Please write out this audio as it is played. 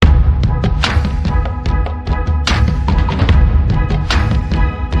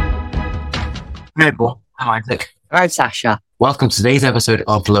Noble. I'm Isaac. I'm Sasha. Welcome to today's episode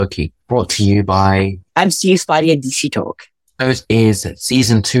of Loki, brought to you by MCU Spidey and DC Talk. This is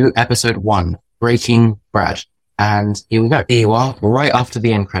Season 2, Episode 1, Breaking Brad. And here we go. Here you are, right after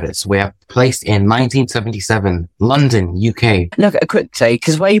the end credits. We are placed in 1977, London, UK. Look, a quick say,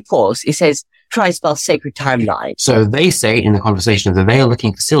 because where you pause, it says, try to spell sacred timeline. So they say in the conversation that they are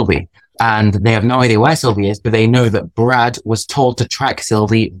looking for Sylvie. And they have no idea where Sylvie is, but they know that Brad was told to track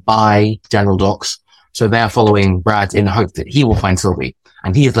Sylvie by General Docs. So they are following Brad in the hope that he will find Sylvie.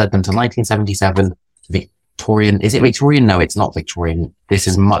 And he has led them to 1977, Victorian. Is it Victorian? No, it's not Victorian. This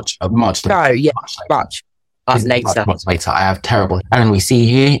is much later. Much later. I have terrible. And then we see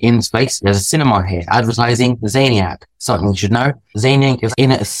here in space, there's a cinema here advertising Zaniac. Something you should know. Zaniac is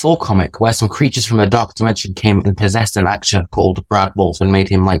in a Thor comic where some creatures from the dark dimension came and possessed an actor called Brad Wolf and made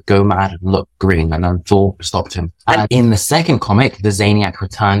him go mad and look green, and then Thor stopped him. And in the second comic, the Zaniac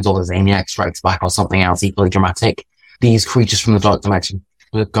returns, or the Zaniac strikes back, or something else equally dramatic. These creatures from the dark dimension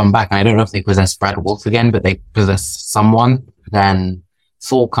have come back. And I don't know if they possess Brad Wolf again, but they possess someone. Then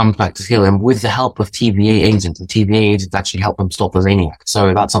Thor comes back to kill him with the help of TVA agents, and TVA agents actually help him stop the Zaniac.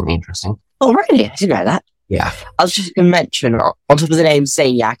 So that's something interesting. Oh, really? I didn't know that. Yeah. I was just going to mention, on top of the name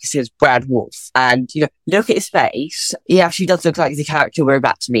Zaniac, it says Brad Wolf. And, look at his face. He actually does look like the character we're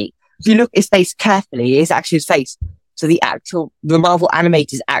about to meet. If you look at his face carefully, it's actually his face. So the Marvel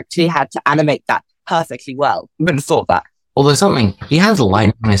animators actually had to animate that perfectly well. I wouldn't have thought that. Although he has a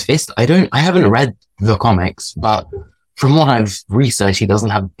line on his fist. I haven't read the comics, but from what I've researched, he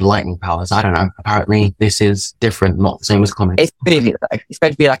doesn't have lightning powers. I don't know. Apparently, this is different, not the same as comics. It's movie, though. It's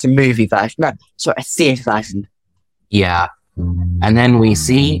meant to be like a movie version. No, sorry, a theatre version. Yeah. And then we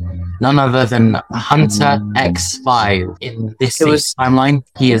see none other than Hunter X5 in this timeline.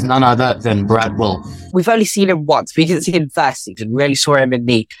 He is none other than Brad Wolf. We've only seen him once. We didn't see him first season. We only saw him in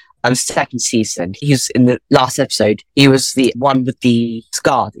the second season. He was in the last episode. He was the one with the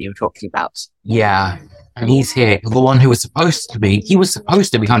scar that you were talking about. Yeah. And he's here, the one who was supposed to be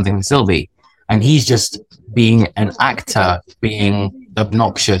hunting Sylvie. And he's just being an actor, being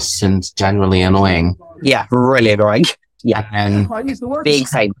obnoxious and generally annoying. Yeah, really annoying. Yeah. And being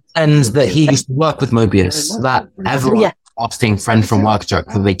famous. And that he used to work with Mobius, that everlasting friend from work joke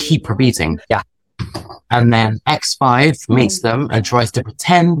that they keep repeating. Yeah. And then X5 meets them and tries to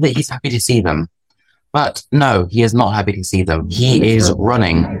pretend that he's happy to see them. But no, he is not happy to see them. He is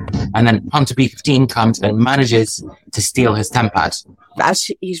running. And then Hunter B-15 comes and manages to steal his TemPad.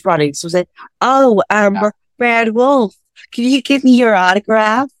 As he's running, so said, Brad Wolf, can you give me your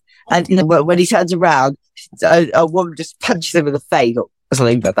autograph? And when he turns around, a woman just punches him in the face or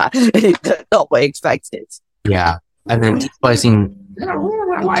something like that. Not what he expected. Yeah. And then he's going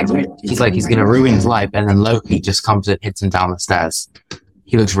to ruin his life. And then Loki just comes and hits him down the stairs.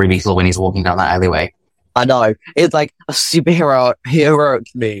 He looks really cool when he's walking down that alleyway. I know. It's like a heroic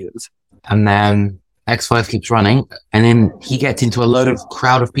move. And then X5 keeps running, and then he gets into a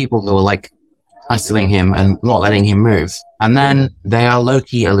crowd of people who are hustling him and not letting him move. And then they are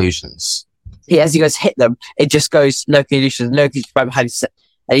Loki illusions. As he goes hit them, it just goes Loki illusions. Loki's right behind him,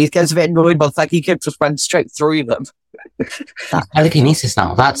 and he gets a bit annoyed, but he could just run straight through them. Telekinesis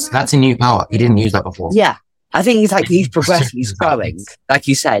now. That's a new power. He didn't use that before. Yeah. I think he's progressing, he's growing, like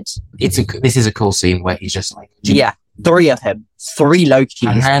you said. This is a cool scene where he's just yeah, 3 of him, 3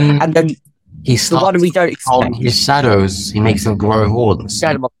 Lokis, and then he the one we don't expect. His shadows, he makes them grow horns.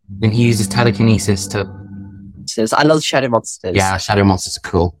 Then he uses telekinesis to. I love shadow monsters. Yeah, shadow monsters are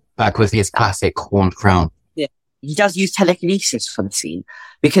cool. Back with his classic horned crown. Yeah, he does use telekinesis for the scene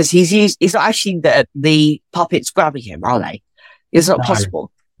because it's not actually the puppets grabbing him, are they? It's not possible.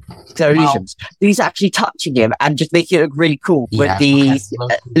 Their illusions. He's actually touching him and just making it look really cool with the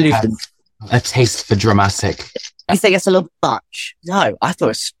illusions. A taste for dramatic. I think it's a little much. No, I thought it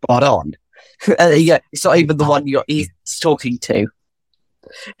was spot on. It's not even the one he's talking to.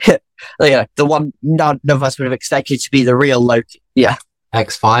 The one none of us would have expected to be the real Loki. Yeah.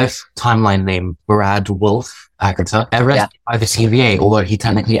 X5, timeline name Brad Wolf, actor, arrested by the TVA, although he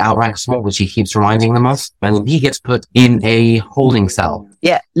technically outranks them, which he keeps reminding them of, and he gets put in a holding cell.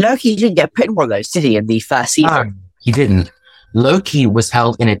 Yeah, Loki didn't get put in one of those, did he, in the first season? No, he didn't. Loki was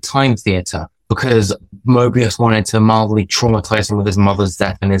held in a time theater because Mobius wanted to mildly traumatize him with his mother's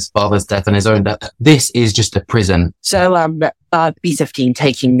death and his father's death and his own death. This is just a prison. So, B-15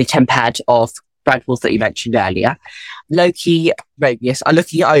 taking the TemPad of Brad Wolf that you mentioned earlier, Loki, Mobius are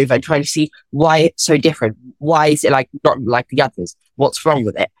looking it over and trying to see why it's so different. Why is it like not like the others? What's wrong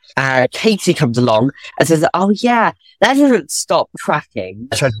with it? Casey comes along and says, "Oh yeah, that doesn't stop tracking."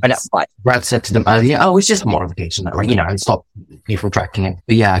 Trying to find out why. Brad said to them earlier, "Oh, it's just a modification that, stop you from tracking it."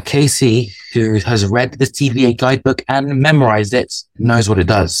 But yeah, Casey, who has read the TVA guidebook and memorized it, knows what it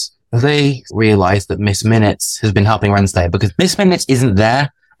does. They realize that Miss Minutes has been helping Renslayer because Miss Minutes isn't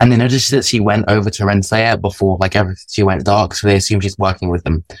there. And they noticed that she went over to Renslayer before, she went dark, so they assume she's working with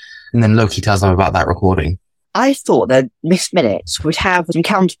them. And then Loki tells them about that recording. I thought that Miss Minutes would have some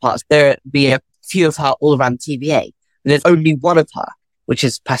counterparts. There'd be a few of her all around the TVA. But there's only one of her, which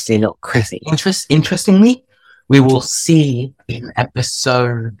is personally a little crazy. Interestingly, we will see in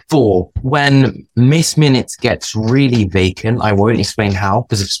episode 4, when Miss Minutes gets really vacant, I won't explain how,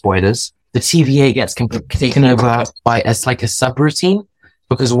 because of spoilers, the TVA gets taken over by, as like a subroutine.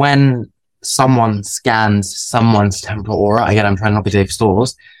 Because when someone scans someone's temporal aura, again, I'm trying not to be Dave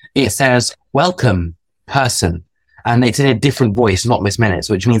Stores, it says, "Welcome, person." And it's in a different voice, not Miss Minutes,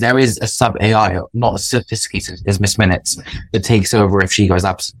 which means there is a sub-AI, not as sophisticated as Miss Minutes, that takes over if she goes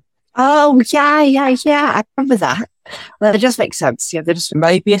absent. Oh, yeah, I remember that. Well, it just makes sense. Yeah, there's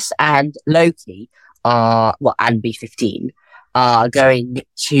Mobius and Loki and B-15 are going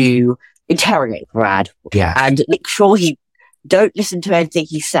to interrogate Brad. Yeah. And make sure don't listen to anything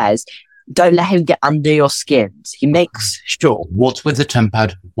he says. Don't let him get under your skins. He makes sure. What's with the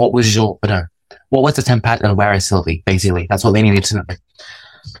tempad? What was the tempad and where is Sylvie? Basically, that's what they needed to know.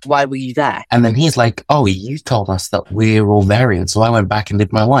 Why were you there? And then he's like, "Oh, you told us that we're all variants, so I went back and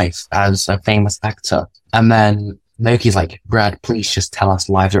lived my life as a famous actor." And then Loki's like, "Brad, please just tell us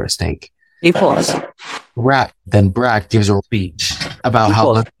lives are at stake." He was. Brad gives a speech about how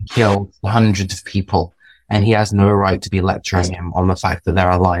Loki killed hundreds of people. And he has no right to be lecturing him on the fact that there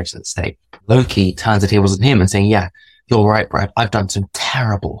are lives at stake. Loki turns the tables on him and saying, "Yeah, you're right, Brad. I've done some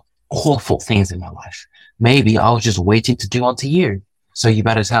terrible, awful things in my life. Maybe I was just waiting to do unto you. So you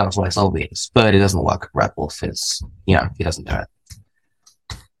better tell us where Sylvie is." But it doesn't work. Brad Wolf is, he doesn't do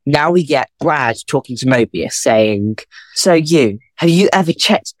it. Now we get Brad talking to Mobius saying, "So have you ever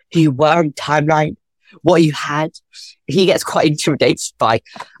checked who you were on timeline? What you had?" He gets quite intimidated by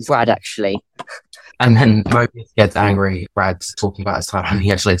Brad, actually. And then Mobius gets angry. Brad's talking about his time and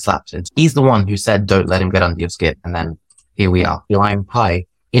he actually slaps it. He's the one who said, "Don't let him get under your skin." And then here we are. The lime pie.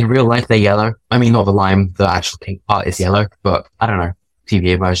 In real life, they're yellow. I mean, not the lime, the actual cake part is yellow, but I don't know.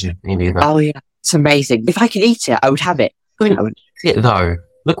 TVA version, maybe. Oh yeah, it's amazing. If I could eat it, I would have it. I would eat it though.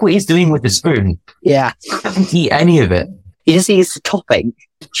 Look what he's doing with the spoon. Yeah. He doesn't eat any of it. He just eats the topping.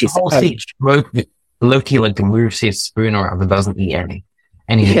 Loki moves his spoon around and doesn't eat any.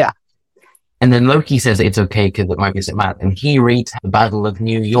 Yeah. And then Loki says it's okay because it might get mad. And he reads the Battle of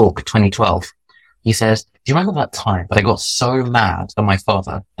New York 2012. He says, "Do you remember that time that I got so mad at my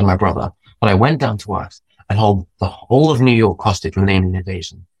father and my brother that I went down to Earth and held the whole of New York hostage from an alien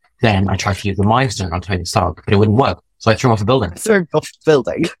invasion? Then I tried to use the Mind Stone on Tony Stark, but it wouldn't work. So I threw him off a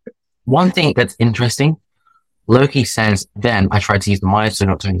building." One thing that's interesting, Loki says, "Then I tried to use the Mind Stone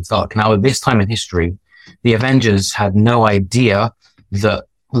on Tony Stark." Now, at this time in history, the Avengers had no idea that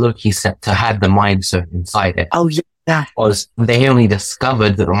Loki had the Mind Stone inside it. Oh, yeah. Because they only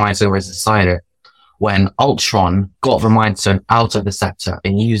discovered that the Mind Stone was inside it when Ultron got the Mind Stone out of the scepter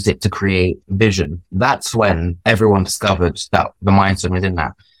and used it to create Vision. That's when everyone discovered that the Mind Stone was in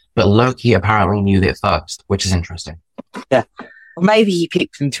that. But Loki apparently knew it first, which is interesting. Yeah. Or maybe he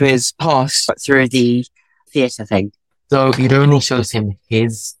peeked into his past through the theatre thing. So it only shows him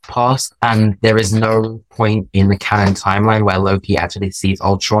his past, and there is no point in the canon timeline where Loki actually sees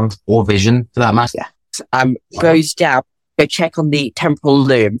Ultron or Vision, for that matter. Yeah. Goes down, go check on the temporal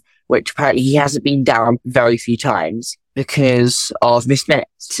loom, which apparently he hasn't been down very few times because of Miss Minutes,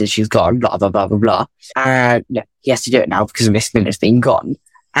 since she's gone, blah, blah, blah, blah, blah. And no, he has to do it now because of Miss Minutes being gone.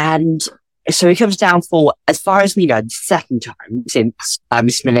 And so he comes down for, as far as we know, the second time since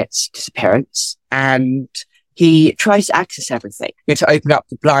Miss Minutes' disappearance, and he tries to access everything, to open up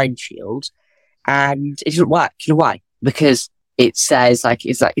the blind shield, and it doesn't work. You know why? Because it says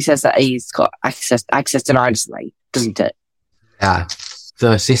it says that he's got access to Isley, doesn't it? Yeah.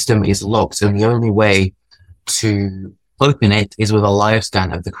 The system is locked, so the only way to open it is with a live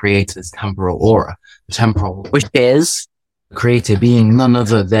scan of the creator's temporal aura. Which is the creator being none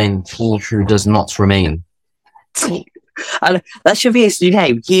other than he who does not remain. And that should be his new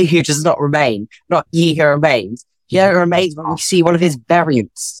name. He who does not remain, not he who remains. He who remains when we see one of his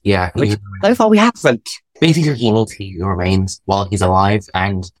variants. Yeah. Which so far we haven't. Basically, he needs he who remains while he's alive,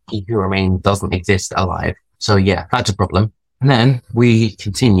 and he who remains doesn't exist alive. So yeah, that's a problem. And then we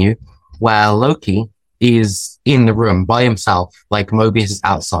continue. where Loki is in the room by himself, like Mobius is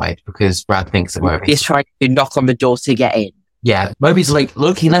outside because Brad thinks that Mobius He's trying to knock on the door to get in. Yeah, Mobius is like,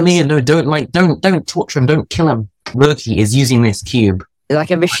 Loki, let me in. No, don't torture him. Don't kill him. Loki is using this cube. It's like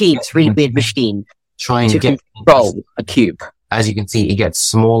a machine. It's a really weird machine. Trying to get control a cube. As you can see, it gets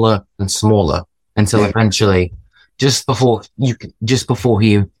smaller and smaller until eventually, just before he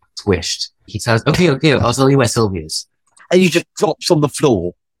squished, he says, okay, I'll tell you where Sylvie is. And he just drops on the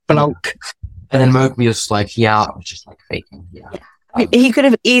floor. Blunk. And then Mobius was like, yeah, I was just like faking. Yeah. He could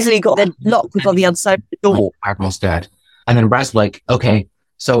have easily got the lock was on the other side of the door. I'm almost dead. And then Brad's like, okay,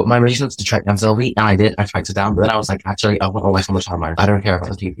 so my mission was to track down Sylvie, and I did. I tracked her down, but then I was like, actually, I went away from the timeline. I don't care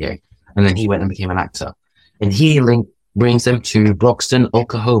about the TVA. And then he went and became an actor. And he brings him to Broxton,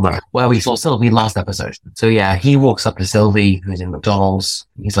 Oklahoma, where we saw Sylvie last episode. So yeah, he walks up to Sylvie, who's in McDonald's.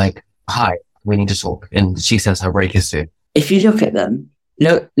 He's like, hi, we need to talk. And she says her break is soon. If you look at them,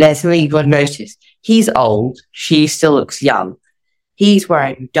 there's something you've got to notice. He's old. She still looks young. He's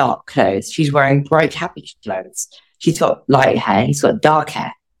wearing dark clothes. She's wearing bright, happy clothes. She's got light hair. He's got dark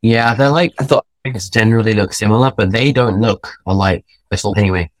hair. Yeah, they're like, I thought generally look similar, but they don't look alike.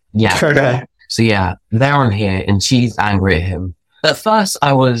 Anyway, yeah. So yeah, they're on here and she's angry at him. At first,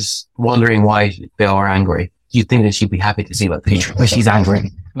 I was wondering why they are angry. You'd think that she'd be happy to see what but she's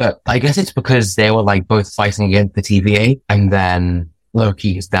angry. But I guess it's because they were like both fighting against the TVA, and then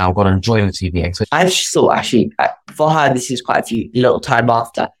Loki has now got to join the TVA. So I just thought, for her, this is quite a little time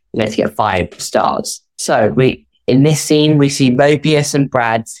after. Let's get 5 stars. So in this scene, we see Mobius and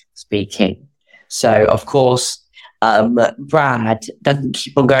Brad speaking. So, of course, Brad doesn't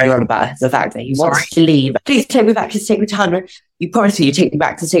keep on going on about the fact that he wants to leave. Please take me back to the sacred timeline. You promised me you'd take me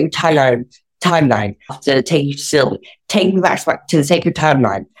back to the sacred timeline after taking you to Sylvie. Take me back to the sacred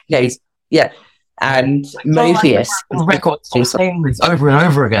timeline. Yeah. And Mobius... saying this over and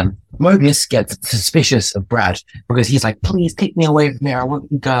over again. Mobius gets suspicious of Brad because he's like, please take me away from here. I want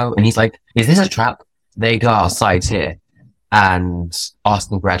to go. And he's like, is this a trap? They go outside here and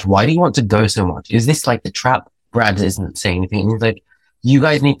asking Brad, why do you want to go so much? Is this like the trap? Brad isn't saying anything. He's like, you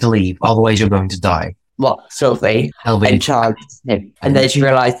guys need to leave, otherwise you're going to die. What? Sylvie charged him. And then she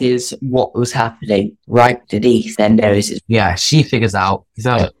realizes what was happening right beneath their noses. Yeah, she figures out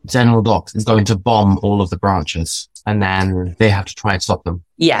that General Dox is going to bomb all of the branches, and then they have to try and stop them.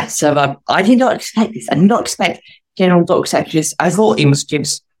 Yeah, so I did not expect this. I did not expect General Dox actually. I thought he was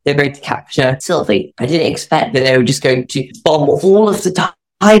just... They're going to capture Sylvie. I didn't expect that they were just going to bomb all of the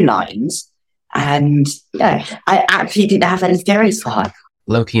timelines. And yeah, I actually didn't have any theories for her.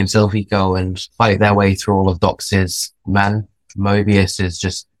 Loki and Sylvie go and fight their way through all of Dox's men. Mobius is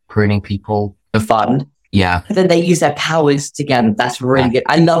just pruning people. For fun. Yeah. And then they use their powers together. That's really good.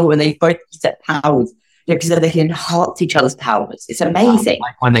 I love when they both use their powers. Because then they can enhance each other's powers. It's amazing.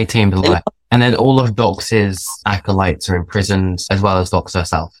 Like when they teamed up. And then all of Dox's acolytes are imprisoned, as well as Dox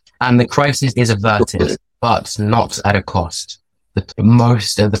herself. And the crisis is averted, but not at a cost.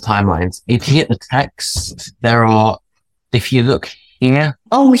 Most of the timelines, if you get the text, there are, if you look here...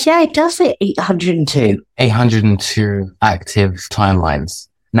 Oh, yeah, it does say 802. 802 active timelines.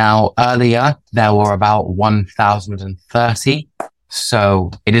 Now, earlier, there were about 1,030.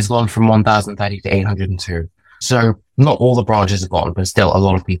 So it has gone from 1,030 to 802. So not all the branches are gone, but still a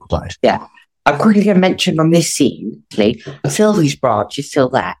lot of people died. Yeah. I'm quickly going to mention on this scene, Sylvie's branch is still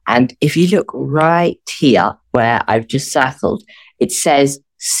there. And if you look right here, where I've just circled, it says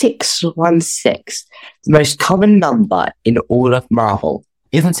 616, the most common number in all of Marvel.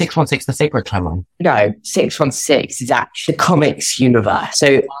 Isn't 616 the sacred timeline? No, 616 is actually the comics universe.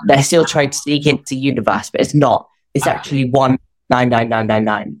 So they're still trying to sneak into the universe, but it's not. It's actually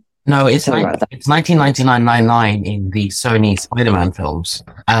 199999. No, it's 1999 in the Sony Spider-Man films,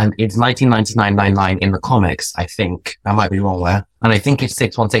 and it's 1999 in the comics, I think. I might be wrong there. And I think it's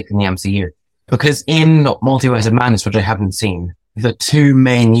 616 in the MCU. Because in Multiverse of Madness, which I haven't seen, the two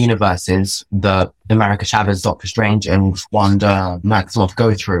main universes that America Chavez, Doctor Strange, and Wanda Maximoff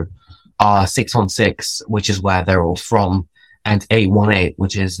go through are 616, which is where they're all from, and 818,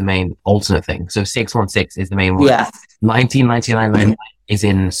 which is the main alternate thing. So 616 is the main one. Yeah. 1999 is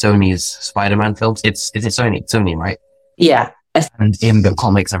in Sony's Spider-Man films. Is it Sony? It's Sony, right? Yeah. And in the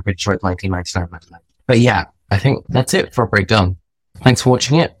comics, I'm pretty sure it's 1999. But yeah, I think that's it for a breakdown. Thanks for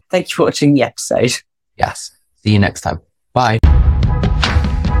watching it. Thanks for watching the episode. Yes. See you next time. Bye.